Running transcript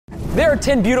There are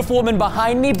 10 beautiful women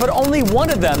behind me, but only one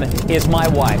of them is my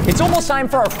wife. It's almost time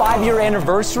for our 5-year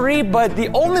anniversary, but the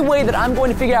only way that I'm going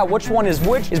to figure out which one is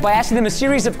which is by asking them a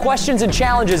series of questions and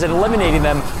challenges and eliminating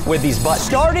them with these buttons.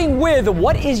 Starting with,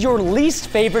 what is your least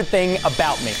favorite thing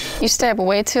about me? You stay up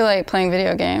way too late playing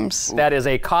video games. That is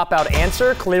a cop-out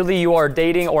answer. Clearly you are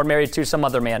dating or married to some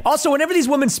other man. Also, whenever these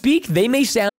women speak, they may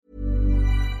sound...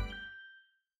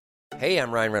 Hey,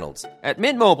 I'm Ryan Reynolds. At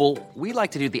Mint Mobile, we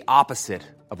like to do the opposite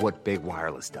of what Big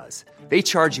Wireless does. They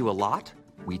charge you a lot,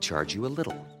 we charge you a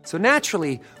little. So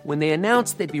naturally, when they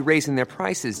announced they'd be raising their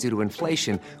prices due to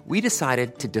inflation, we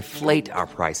decided to deflate our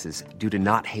prices due to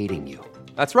not hating you.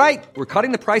 That's right. We're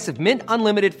cutting the price of Mint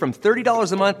Unlimited from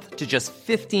 $30 a month to just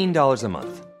 $15 a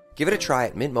month. Give it a try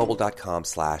at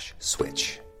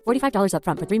mintmobile.com/switch. $45 up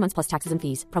front for 3 months plus taxes and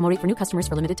fees. Promo rate for new customers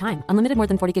for limited time. Unlimited more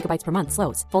than 40 gigabytes per month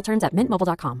slows. Full terms at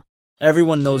mintmobile.com.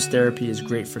 Everyone knows therapy is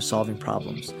great for solving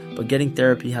problems, but getting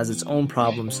therapy has its own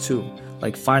problems too,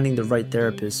 like finding the right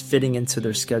therapist, fitting into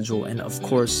their schedule, and of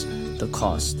course, the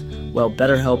cost. Well,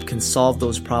 BetterHelp can solve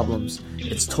those problems.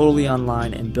 It's totally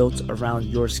online and built around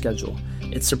your schedule.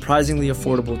 It's surprisingly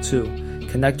affordable too.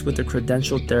 Connect with a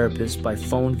credentialed therapist by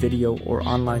phone, video, or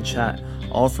online chat,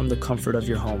 all from the comfort of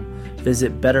your home.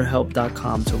 Visit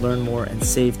BetterHelp.com to learn more and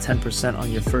save 10%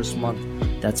 on your first month.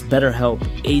 That's BetterHelp,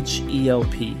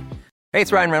 H-E-L-P. Hey,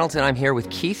 it's Ryan Reynolds, and I'm here with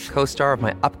Keith, co-star of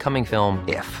my upcoming film,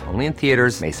 If, only in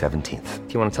theaters May 17th.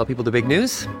 Do you want to tell people the big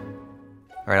news?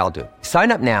 All right, I'll do it.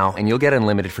 Sign up now and you'll get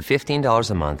unlimited for $15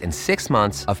 a month and 6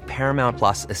 months of Paramount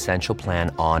Plus Essential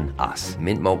Plan on us.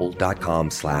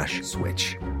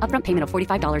 MintMobile.com/switch. Upfront payment of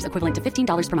 $45 equivalent to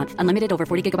 $15 per month. Unlimited over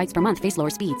 40 gigabytes per month. Face lower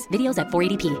speeds. Videos at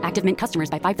 480p. Active Mint customers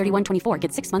by 531.24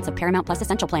 get 6 months of Paramount Plus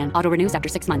Essential Plan. Auto renews after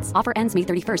 6 months. Offer ends May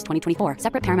 31st, 2024.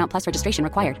 Separate Paramount Plus registration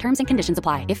required. Terms and conditions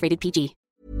apply if rated PG.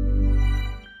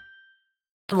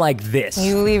 Like this.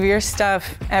 You leave your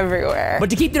stuff everywhere. But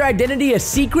to keep their identity a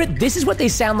secret, this is what they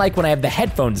sound like when I have the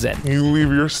headphones in. You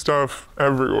leave your stuff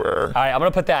everywhere. All right, I'm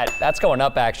gonna put that. That's going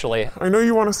up, actually. I know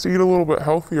you want us to eat a little bit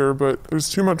healthier, but there's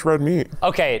too much red meat.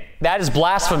 Okay, that is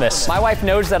blasphemous. My wife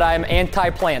knows that I'm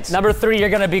anti-plants. Number 3, you're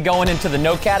gonna be going into the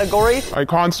no category. I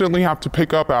constantly have to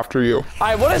pick up after you. All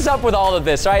right, what is up with all of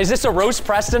this? All right, is this a Roast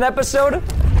Preston episode?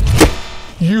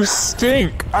 You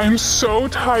stink. I'm so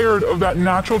tired of that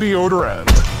natural deodorant.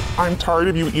 I'm tired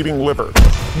of you eating liver.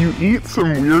 You eat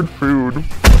some weird food.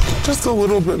 Just a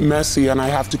little bit messy, and I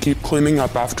have to keep cleaning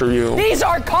up after you. These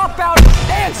are cop-out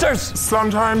answers!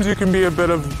 Sometimes you can be a bit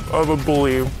of a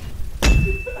bully.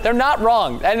 They're not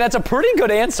wrong, and that's a pretty good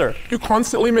answer. You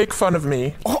constantly make fun of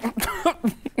me.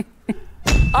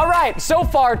 All right, so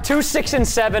far, 2, 6, and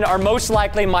 7 are most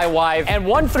likely my wife, and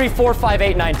 1, 3, 4, 5,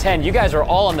 8, 9, 10. You guys are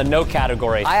all in the no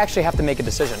category. I actually have to make a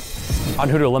decision on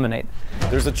who to eliminate.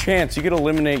 There's a chance you could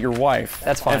eliminate your wife.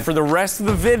 That's fine. And for the rest of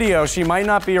the video, she might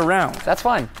not be around. That's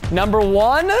fine. Number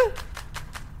 1.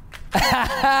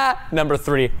 Number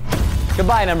 3.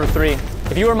 Goodbye, number 3.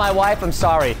 If you were my wife, I'm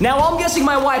sorry. Now I'm guessing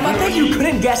my wife. I bet you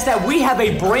couldn't guess that we have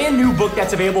a brand new book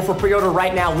that's available for pre-order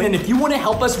right now. And if you want to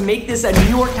help us make this a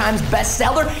New York Times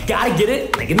bestseller, gotta get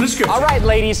it. Link in the description. All right,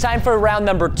 ladies, time for round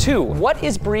number 2. What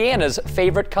is Brianna's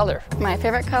favorite color? My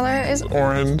favorite color is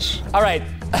Orange. All right.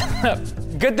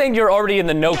 Good thing you're already in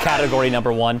the no category,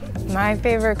 number 1. My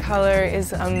favorite color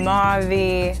is a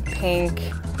mauve-y pink.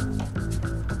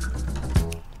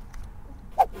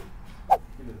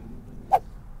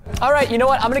 All right, you know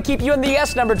what? I'm gonna keep you in the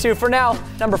yes, number 2 for now.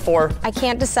 Number 4. I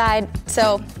can't decide,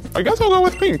 so I guess I'll go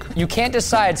with pink. You can't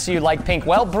decide, so you like pink.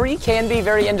 Well, Brie can be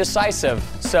very indecisive,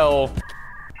 so...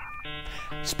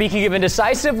 Speaking of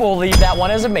indecisive, we'll leave that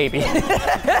one as a maybe.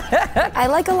 I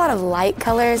like a lot of light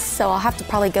colors, so I'll have to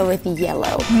probably go with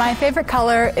yellow. My favorite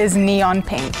color is neon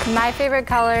pink. My favorite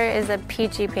color is a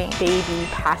peachy pink. Baby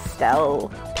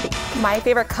pastel pink. My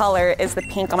favorite color is the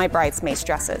pink on my bridesmaids'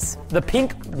 dresses. The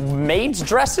pink maids'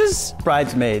 dresses?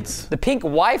 Bridesmaids. The pink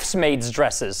wife's maids'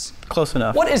 dresses. Close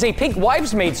enough. What is a pink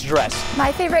wife's maid's dress?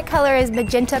 My favorite color is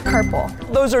magenta purple.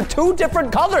 Those are 2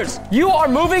 different colors. You are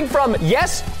moving from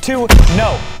yes to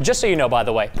no. Just so you know, by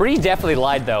the way. Brie definitely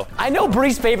lied, though. I know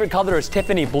Brie's favorite color is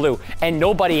Tiffany blue, and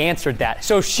nobody answered that.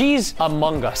 So she's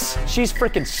among us. She's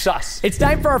freaking sus. It's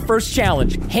time for our first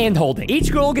challenge, hand holding. Each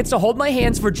girl gets to hold my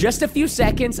hands for just a few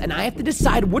seconds, and I have to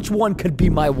decide which one could be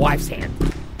my wife's hand.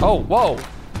 Oh, whoa.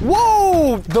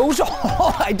 Whoa! Those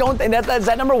are, I don't think, is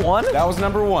that number 1? That was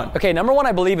number 1. Okay, number 1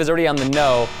 I believe is already on the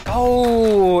no.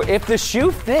 Oh, if the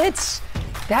shoe fits,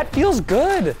 that feels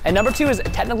good. And number 2 is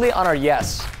technically on our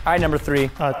yes. All right, number 3.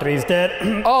 3's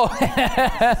dead. Oh,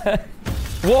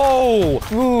 whoa!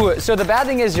 Ooh, so the bad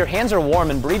thing is your hands are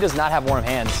warm and Brie does not have warm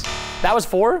hands. That was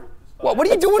 4? What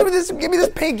are you doing with this? Give me this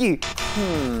pinky.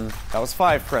 That was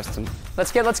 5, Preston.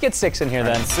 Let's get 6 in here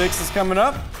then. 6 is coming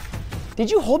up. Did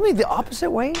you hold me the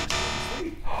opposite way?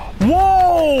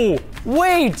 Whoa!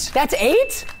 Wait, that's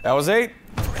 8? That was 8.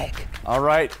 Frick. All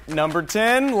right, number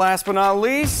 10, last but not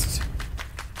least.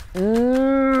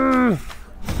 Man,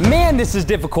 this is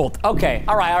difficult. Okay,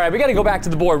 all right. We got to go back to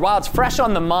the board while it's fresh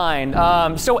on the mind.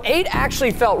 So 8 actually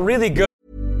felt really good.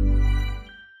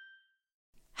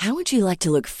 How would you like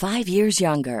to look 5 years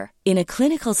younger? In a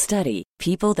clinical study,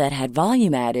 people that had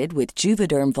volume added with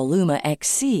Juvederm Voluma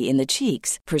XC in the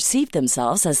cheeks perceived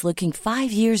themselves as looking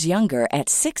 5 years younger at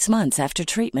 6 months after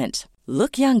treatment.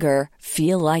 Look younger,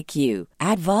 feel like you.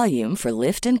 Add volume for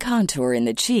lift and contour in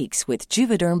the cheeks with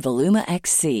Juvederm Voluma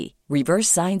XC. Reverse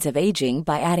signs of aging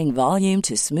by adding volume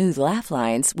to smooth laugh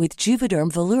lines with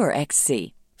Juvederm Volure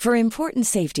XC. For important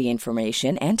safety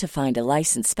information and to find a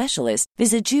licensed specialist,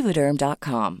 visit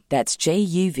Juvederm.com. That's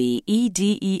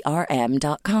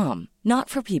JUVEDERM.com.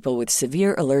 Not for people with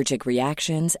severe allergic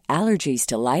reactions, allergies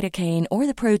to lidocaine, or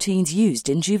the proteins used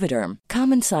in Juvederm.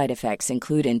 Common side effects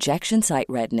include injection site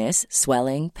redness,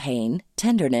 swelling, pain,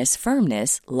 tenderness,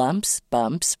 firmness, lumps,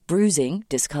 bumps, bruising,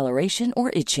 discoloration,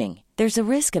 or itching. There's a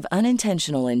risk of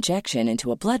unintentional injection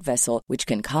into a blood vessel, which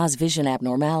can cause vision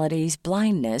abnormalities,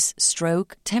 blindness,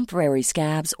 stroke, temporary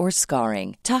scabs, or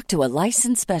scarring. Talk to a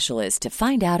licensed specialist to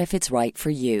find out if it's right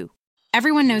for you.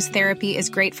 Everyone knows therapy is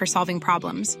great for solving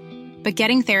problems, but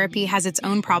getting therapy has its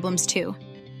own problems too,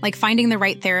 like finding the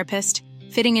right therapist,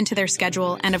 fitting into their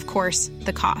schedule, and of course,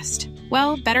 the cost.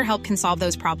 Well, BetterHelp can solve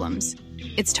those problems.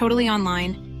 It's totally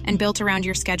online and built around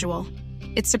your schedule.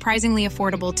 It's surprisingly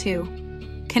affordable too.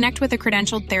 Connect with a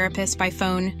credentialed therapist by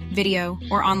phone, video,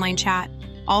 or online chat,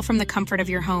 all from the comfort of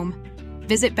your home.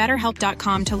 Visit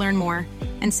BetterHelp.com to learn more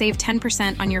and save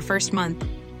 10% on your first month.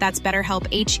 That's BetterHelp,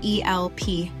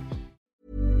 H-E-L-P.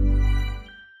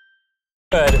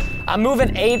 Good. I'm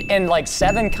moving 8 and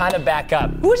 7 kind of back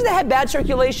up. Who was it that had bad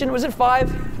circulation? Was it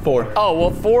 5? 4. Oh,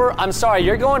 well, 4, I'm sorry,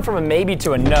 you're going from a maybe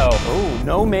to a no. Oh,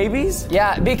 no maybes?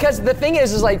 Yeah, because the thing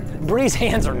is Bree's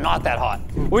hands are not that hot.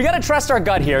 We gotta trust our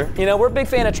gut here. You know, we're a big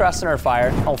fan of trusting our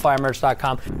fire,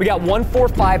 allfiremerch.com. We got 1, 4,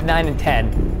 5, 9, and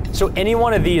 10. So any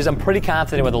one of these, I'm pretty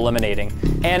confident with eliminating.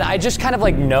 And I just kind of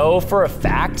know for a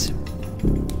fact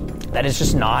that it's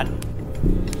just not,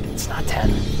 it's not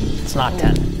 10. It's not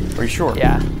 10. Are you sure?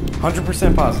 Yeah.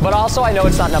 100% positive. But also I know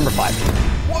it's not number 5.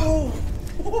 Whoa!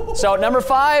 So number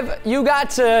 5, you got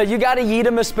to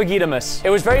Yeetimus Spagheetimus. It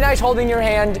was very nice holding your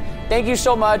hand. Thank you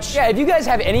so much. Yeah, if you guys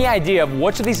have any idea of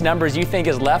which of these numbers you think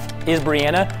is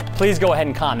Brianna, please go ahead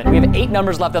and comment. We have 8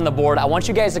 numbers left on the board. I want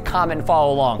you guys to comment and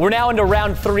follow along. We're now into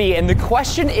round 3, and the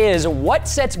question is, what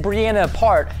sets Brianna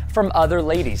apart from other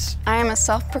ladies? I am a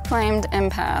self-proclaimed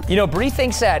empath. You know, Bree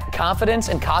thinks that confidence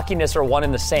and cockiness are one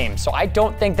and the same, so I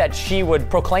don't think that she would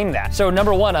proclaim that. So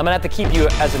number 1, I'm gonna have to keep you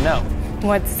as a no.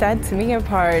 What sets me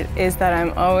apart is that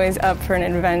I'm always up for an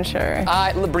adventure.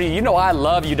 Bree, you know I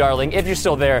love you, darling. If you're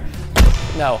still there,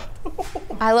 no.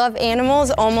 I love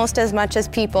animals almost as much as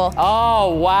people.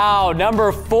 Oh, wow.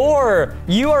 Number 4,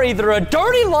 you are either a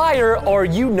dirty liar or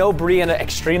you know Brianna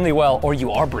extremely well, or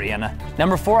you are Brianna.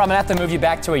 Number 4, I'm gonna have to move you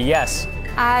back to a yes.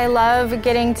 I love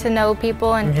getting to know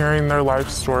people and hearing their life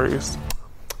stories.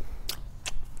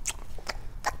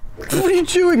 What are you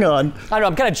chewing on? I don't know,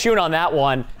 I'm kind of chewing on that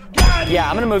one. Yeah,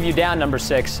 I'm gonna move you down, number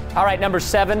 6. All right, number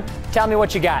 7, tell me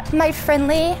what you got. my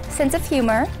friendly sense of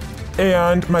humor.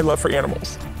 And my love for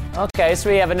animals. Okay, so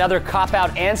we have another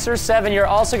cop-out answer. 7, you're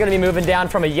also gonna be moving down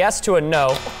from a yes to a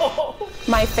no.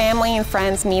 My family and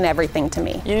friends mean everything to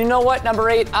me. You know what, number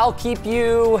 8, I'll keep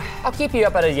you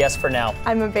up at a yes for now.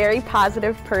 I'm a very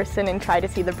positive person and try to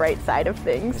see the bright side of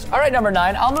things. All right, number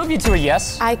 9, I'll move you to a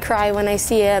yes. I cry when I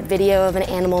see a video of an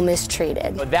animal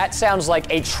mistreated. But that sounds like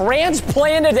a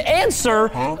transplanted answer.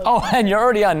 Huh? Oh, and you're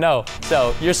already on no.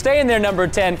 So you're staying there, number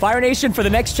 10. Fire Nation, for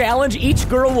the next challenge, each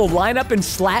girl will line up and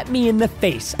slap me in the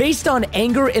face. Based on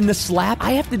anger in the slap,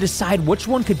 I have to decide which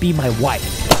one could be my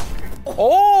wife.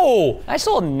 Oh, nice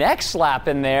little neck slap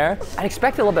in there. I'd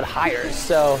expect it a little bit higher,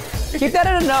 so keep that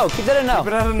at a no. Keep that at a no. Keep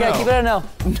it at a no. Yeah, keep it at a no.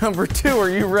 Number 2, are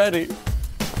you ready?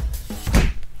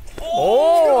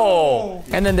 Oh!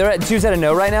 And then 2's at a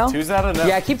no right now? 2's at a no.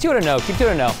 Yeah, keep 2 at a no. Keep 2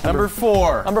 at a no. Number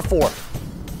 4. Number 4.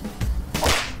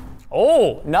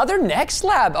 Oh, another neck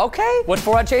slap. Okay. What's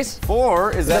 4 at, Chase?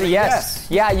 4 is at a yes.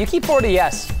 Yeah, you keep 4 at a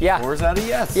yes. Yeah. 4 is at a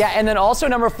yes. Yeah, and then also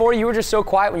number 4, you were just so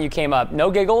quiet when you came up. No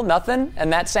giggle, nothing.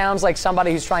 And that sounds like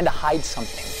somebody who's trying to hide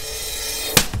something.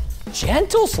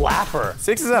 Gentle slapper.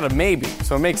 6 is at a maybe,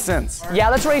 so it makes sense. Yeah,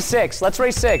 let's raise 6. That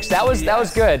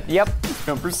was good. Yep.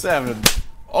 Number 7.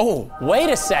 Oh. Wait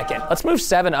a second. Let's move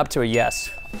 7 up to a yes.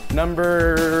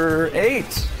 Number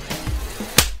 8.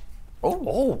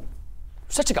 Oh.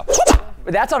 Such a go.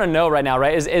 That's on a no right now,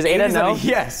 right? Is 8 a no?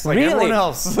 Yes, like really? everyone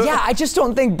else. Yeah, I just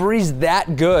don't think Bree's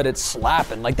that good at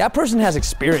slapping. Like, that person has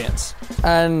experience.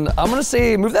 And I'm gonna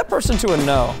say move that person to a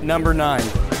no. Number 9.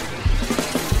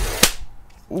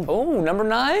 Oh, number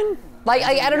 9? Like,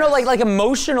 I don't know, like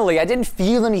emotionally, I didn't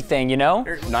feel anything, you know?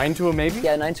 9 to a maybe?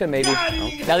 Yeah, 9 to a maybe.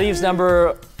 Okay. That leaves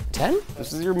number 10?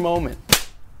 This is your moment.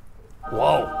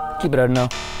 Whoa. Keep it at a no.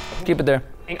 Keep it there.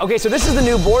 Okay, so this is the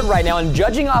new board right now, and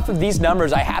judging off of these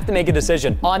numbers, I have to make a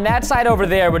decision. On that side over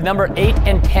there, would number 8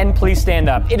 and 10 please stand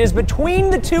up? It is between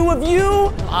the two of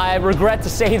you. I regret to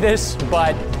say this,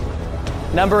 but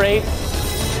number 8,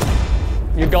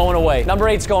 you're going away. Number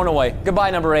 8's going away.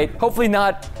 Goodbye, number 8. Hopefully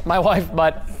not my wife,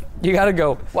 but you gotta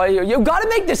go. Well, you gotta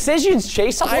make decisions,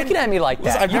 Chase. Stop looking at me like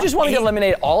that. Listen, You just want to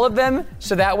eliminate all of them,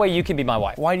 so that way you can be my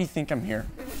wife. Why do you think I'm here?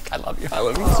 I love you. I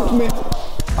love you so much.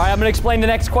 All right, I'm gonna explain the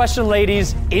next question,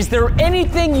 ladies. Is there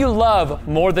anything you love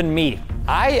more than me?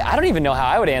 I don't even know how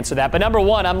I would answer that, but number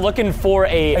 1, I'm looking for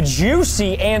a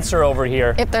juicy answer over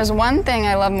here. If there's one thing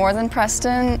I love more than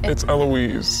Preston, It's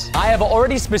Eloise. I have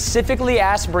already specifically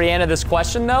asked Brianna this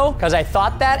question, though, because I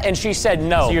thought that, and she said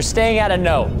no. So you're staying at a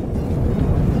no.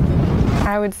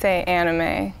 I would say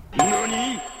anime.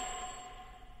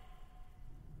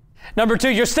 Number 2,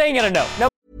 you're staying at a no. No.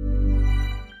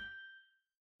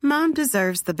 Mom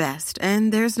deserves the best,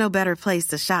 and there's no better place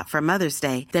to shop for Mother's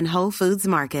Day than Whole Foods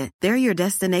Market. They're your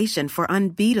destination for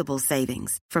unbeatable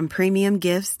savings, from premium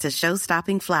gifts to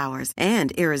show-stopping flowers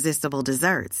and irresistible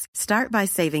desserts. Start by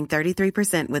saving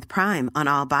 33% with Prime on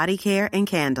all body care and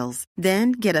candles.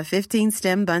 Then get a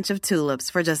 15-stem bunch of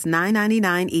tulips for just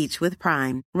 $9.99 each with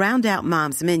Prime. Round out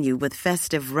Mom's menu with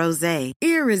festive rosé,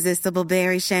 irresistible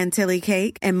berry chantilly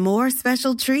cake, and more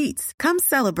special treats. Come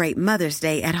celebrate Mother's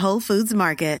Day at Whole Foods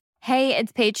Market. Hey,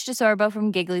 it's Paige DeSorbo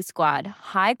from Giggly Squad.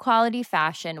 High quality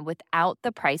fashion without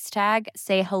the price tag.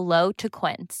 Say hello to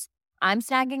Quince. I'm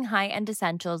snagging high-end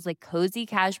essentials like cozy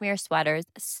cashmere sweaters,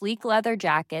 sleek leather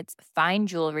jackets, fine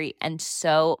jewelry, and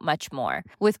so much more.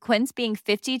 With Quince being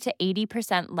 50 to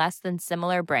 80% less than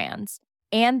similar brands.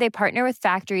 And they partner with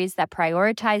factories that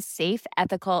prioritize safe,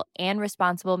 ethical, and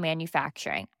responsible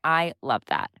manufacturing. I love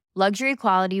that. Luxury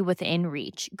quality within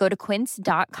reach. Go to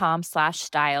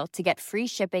quince.com/style to get free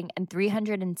shipping and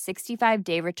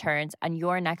 365-day returns on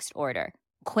your next order.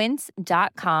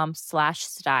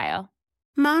 Quince.com/style.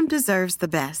 Mom deserves the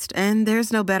best, and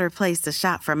there's no better place to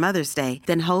shop for Mother's Day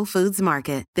than Whole Foods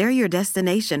Market. They're your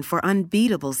destination for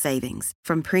unbeatable savings,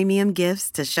 from premium gifts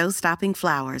to show-stopping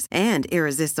flowers and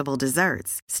irresistible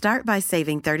desserts. Start by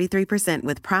saving 33%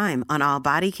 with Prime on all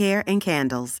body care and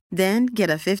candles. Then get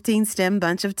a 15-stem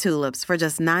bunch of tulips for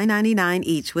just $9.99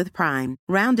 each with Prime.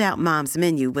 Round out Mom's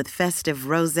menu with festive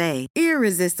rosé,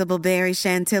 irresistible berry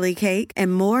chantilly cake,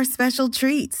 and more special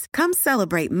treats. Come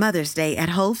celebrate Mother's Day at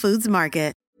Whole Foods Market.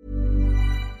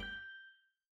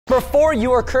 Before,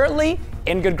 you are currently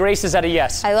in good graces at a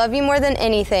yes. I love you more than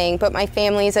anything, but my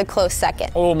family is a close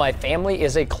second. Oh, my family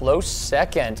is a close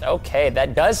second. Okay,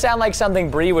 that does sound like something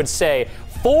Bree would say.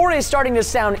 4 is starting to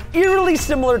sound eerily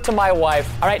similar to my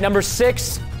wife. All right, number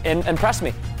 6, impress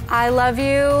me. I love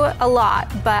you a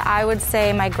lot, but I would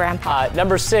say my grandpa.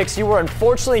 Number 6, you were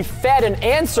unfortunately fed an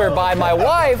answer by my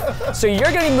wife, so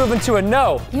you're going to be moving to a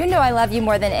no. You know I love you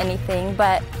more than anything,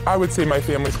 but I would say my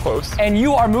family's close. And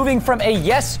you are moving from a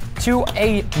yes to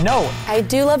a no. I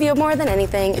do love you more than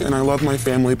anything. And I love my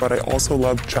family, but I also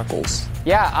love Chuckles.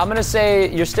 Yeah, I'm going to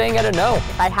say you're staying at a no.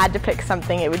 If I had to pick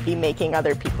something, it would be making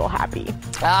other people happy.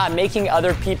 Making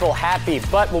other people happy.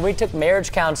 But when we took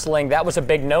marriage counseling, that was a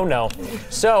big no-no.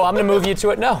 So I'm going to move you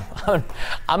to a no.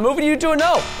 I'm moving you to a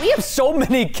no. We have so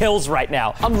many kills right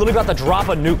now. I'm literally about to drop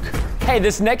a nuke. Hey,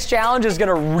 this next challenge is going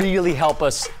to really help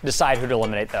us decide who to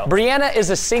eliminate, though. Brianna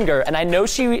is a singer, and I know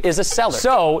she is a seller.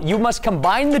 So you must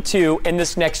combine the two in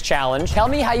this next challenge. Tell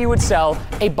me how you would sell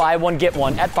a buy one, get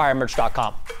one at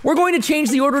firemerch.com. We're going to change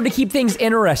the order to keep things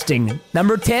interesting.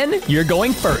 Number 10, you're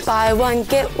going first. Buy one,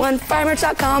 get one,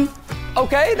 firemerch.com.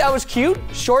 Okay, that was cute.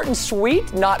 Short and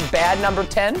sweet. Not bad, number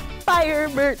 10.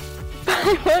 Firemerch.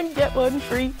 Buy one, get one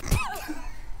free.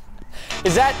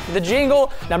 Is that the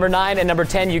jingle? Number 9 and number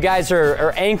 10, you guys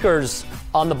are anchors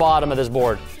on the bottom of this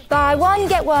board. Buy one,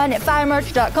 get one at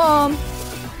firemerch.com.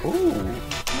 Ooh.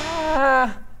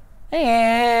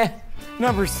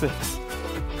 Number 6.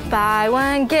 Buy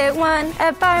one, get one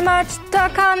at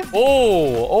buymerch.com.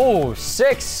 Oh,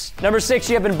 6. Number 6,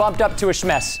 you have been bumped up to a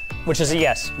schmess, which is a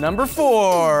yes. Number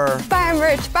 4. Buy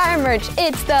merch.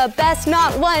 It's the best,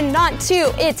 not one, not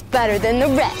two. It's better than the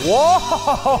rest.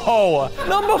 Whoa!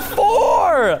 Number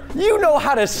 4! You know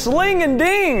how to sling and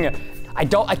ding.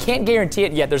 I can't guarantee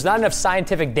it yet. There's not enough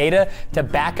scientific data to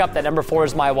back up that number 4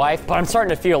 is my wife, but I'm starting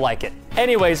to feel like it.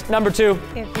 Anyways, number 2.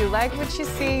 If you like what you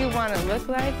see, you want to look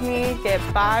like me, get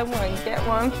buy one, get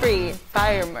one free.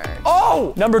 Fire merch.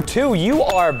 Oh! Number 2, you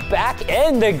are back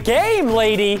in the game,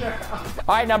 lady. All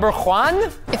right, number Juan.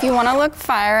 If you want to look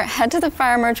fire, head to the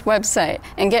Fire Merch website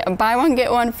and get a buy one, get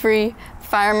one free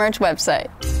Fire Merch website.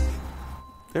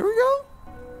 There we go.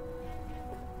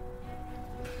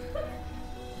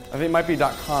 I think it might be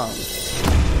 .com.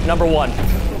 Number 1.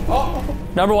 Oh.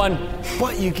 Number 1.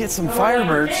 What? You get some fire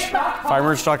merch.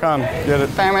 Firemerch.com. Get it.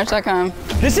 Firemerch.com.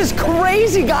 This is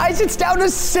crazy, guys. It's down to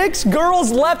 6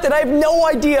 girls left, and I have no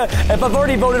idea if I've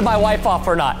already voted my wife off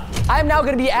or not. I'm now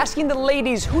going to be asking the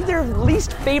ladies who their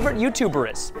least favorite YouTuber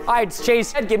is. All right,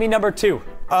 Chase, give me number 2.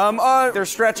 They're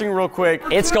stretching real quick.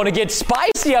 It's going to get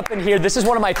spicy up in here. This is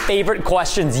one of my favorite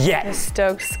questions yet. The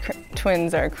Stokes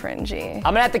twins are cringy. I'm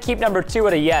going to have to keep number 2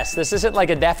 at a yes. This isn't like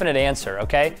a definite answer,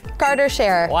 okay? Carter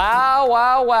Scherer.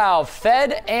 Wow.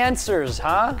 Fed answers,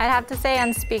 huh? I'd have to say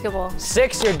unspeakable.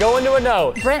 6, you're going to a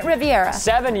no. Brent Riviera.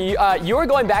 7, you're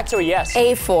going back to a yes.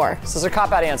 A4. This is a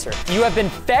cop-out answer. You have been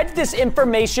fed this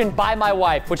information by my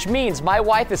wife, which means my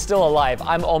wife is still alive.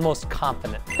 I'm almost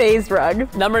confident. FaZe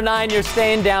Rug. Number 9, you're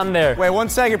staying down there. Wait 1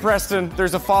 second, Preston.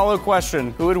 There's a follow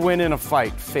question. Who would win in a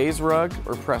fight, FaZe Rug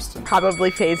or Preston?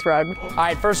 Probably FaZe Rug. All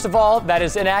right, first of all, that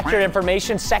is inaccurate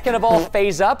information. Second of all,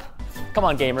 FaZe up. Come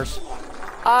on, gamers.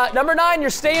 Number 9, you're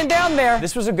staying down there.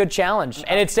 This was a good challenge,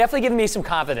 and it's definitely giving me some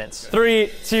confidence.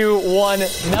 3, 2, 1.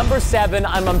 Number 7,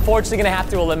 I'm unfortunately gonna have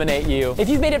to eliminate you. If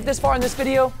you've made it this far in this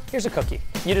video, here's a cookie.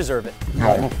 You deserve it.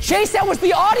 Chase, that was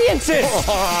the audience's.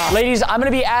 Ladies, I'm gonna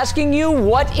be asking you,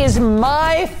 what is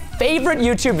my favorite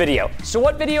YouTube video? So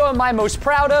what video am I most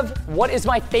proud of? What is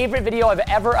my favorite video I've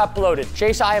ever uploaded?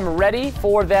 Chase, I am ready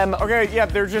for them. Okay, yeah,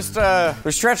 they're just,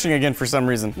 they're stretching again for some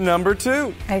reason. Number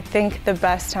 2. I think the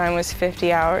best time was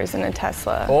 50 hours in a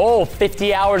Tesla. Oh,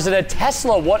 50 hours in a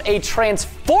Tesla. What a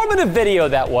transformative video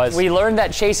that was. We learned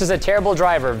that Chase is a terrible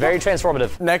driver. Very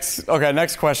transformative.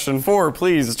 Next question. 4,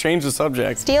 please, change the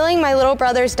subject. Stealing my little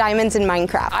brother's diamonds in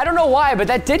Minecraft. I don't know why, but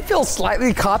that did feel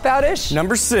slightly cop-out-ish.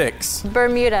 Number 6.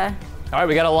 Bermuda. All right,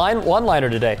 we got a one-liner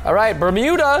today. All right,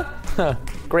 Bermuda.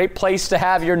 Great place to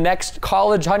have your next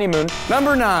college honeymoon.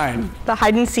 Number 9. The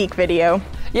hide and seek video.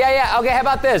 Yeah, okay, how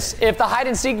about this? If the hide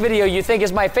and seek video you think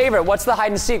is my favorite, what's the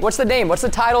hide and seek? What's the name? What's the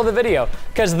title of the video?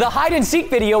 Because the hide and seek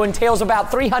video entails about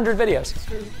 300 videos.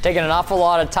 Taking an awful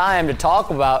lot of time to talk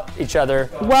about each other.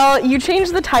 Well, you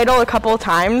changed the title a couple of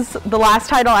times. The last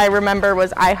title I remember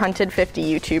was I hunted 50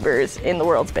 YouTubers in the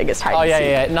world's biggest hide and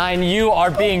seek. Yeah. 9, you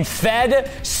are being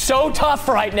fed so tough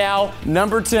right now.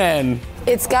 Number 10.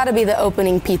 It's gotta be the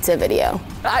opening pizza video.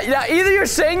 Either you're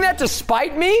saying that to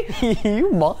spite me,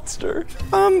 you monster.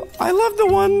 I love the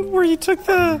one where you took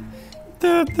the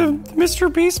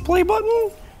Mr. Beast play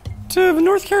button to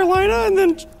North Carolina and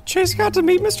then Chase got to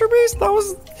meet Mr. Beast.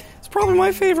 It's probably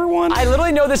my favorite one. I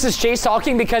literally know this is Chase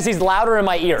talking because he's louder in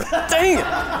my ear. Dang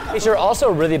it. Chase, you're also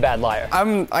a really bad liar.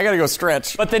 I gotta go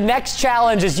stretch. But the next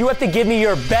challenge is you have to give me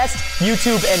your best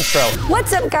YouTube intro.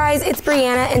 What's up, guys? It's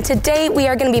Brianna, and today we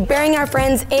are gonna be burying our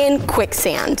friends in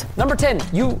quicksand. Number 10,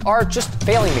 you are just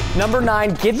failing me. Number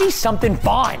 9, give me something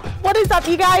fine. What is up,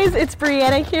 you guys? It's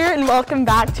Brianna here, and welcome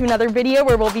back to another video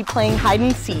where we'll be playing hide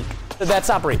and seek. That's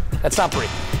not Brie.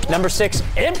 Number 6,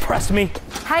 impress me.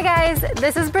 Hi guys,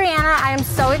 this is Brianna. I am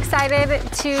so excited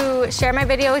to share my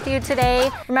video with you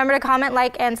today. Remember to comment,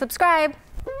 like, and subscribe.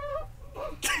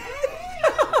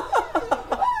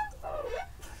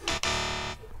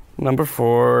 Number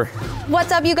 4.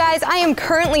 What's up, you guys? I am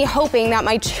currently hoping that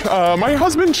my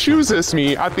husband chooses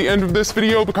me at the end of this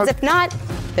video because if not,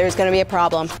 there's gonna be a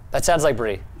problem. That sounds like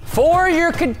Brie. 4,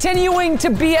 you're continuing to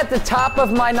be at the top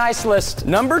of my nice list.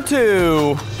 Number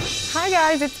 2. Hi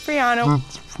guys, it's Brianna.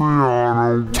 2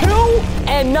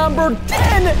 and number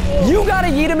 10, you gotta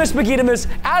Yeetimus McGeetimus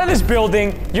out of this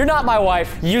building. You're not my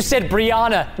wife. You said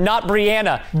Brianna, not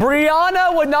Brianna.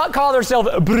 Brianna would not call herself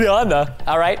Brianna,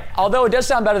 all right? Although it does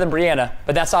sound better than Brianna,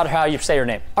 but that's not how you say her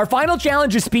name. Our final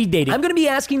challenge is speed dating. I'm gonna be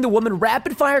asking the woman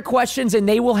rapid fire questions and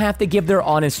they will have to give their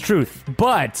honest truth.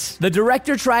 But the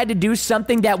director tried to do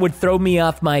something that would throw me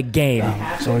off my game.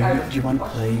 So do you want to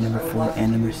play number 4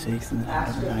 and number 6 and then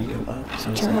have number 9 go up?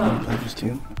 So it's like you play just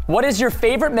 2? What is your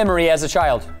favorite memory as a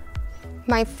child?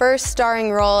 My first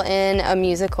starring role in a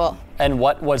musical. And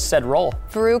what was said role?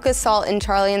 Veruca Salt in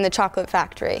Charlie and the Chocolate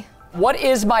Factory. What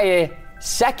is my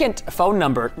second phone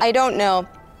number? I don't know.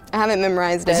 I haven't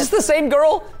memorized it. Is this the same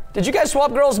girl? Did you guys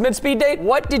swap girls mid-speed date?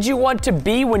 What did you want to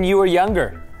be when you were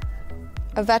younger?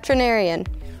 A veterinarian.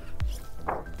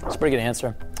 That's a pretty good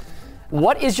answer.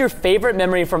 What is your favorite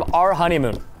memory from our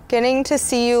honeymoon? Getting to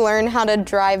see you learn how to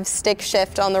drive stick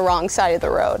shift on the wrong side of the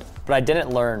road. But I didn't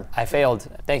learn. I failed.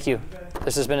 Thank you.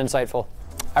 This has been insightful.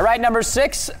 All right, number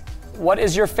 6. What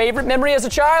is your favorite memory as a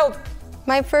child?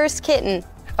 My first kitten.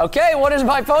 Okay, what is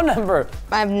my phone number?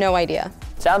 I have no idea.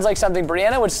 Sounds like something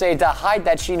Brianna would say to hide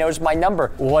that she knows my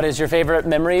number. What is your favorite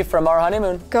memory from our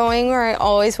honeymoon? Going where I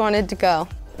always wanted to go.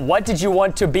 What did you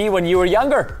want to be when you were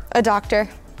younger? A doctor.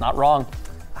 Not wrong.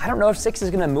 I don't know if 6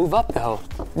 is gonna move up though.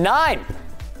 9.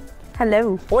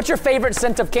 Hello. What's your favorite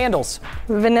scent of candles?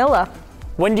 Vanilla.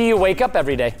 When do you wake up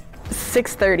every day?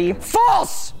 6:30.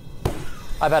 False!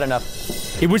 I've had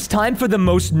enough. It was time for the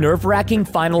most nerve-wracking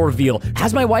final reveal.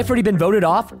 Has my wife already been voted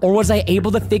off, or was I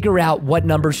able to figure out what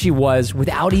number she was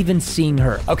without even seeing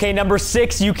her? Okay, number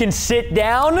 6, you can sit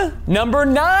down. Number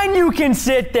 9, you can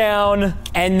sit down.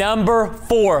 And number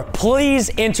 4,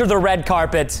 please enter the red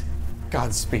carpet.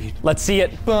 Godspeed. Let's see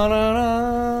it.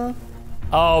 Ba-da-da.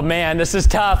 Oh man, this is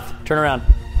tough. Turn around.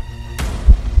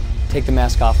 Take the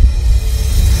mask off.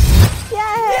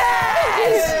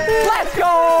 Yes! Let's go!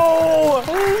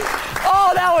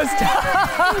 Oh, that was tough.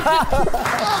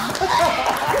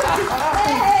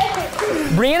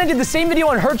 Brianna did the same video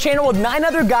on her channel with 9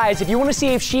 other guys. If you want to see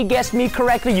if she guessed me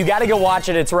correctly, you got to go watch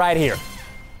it. It's right here.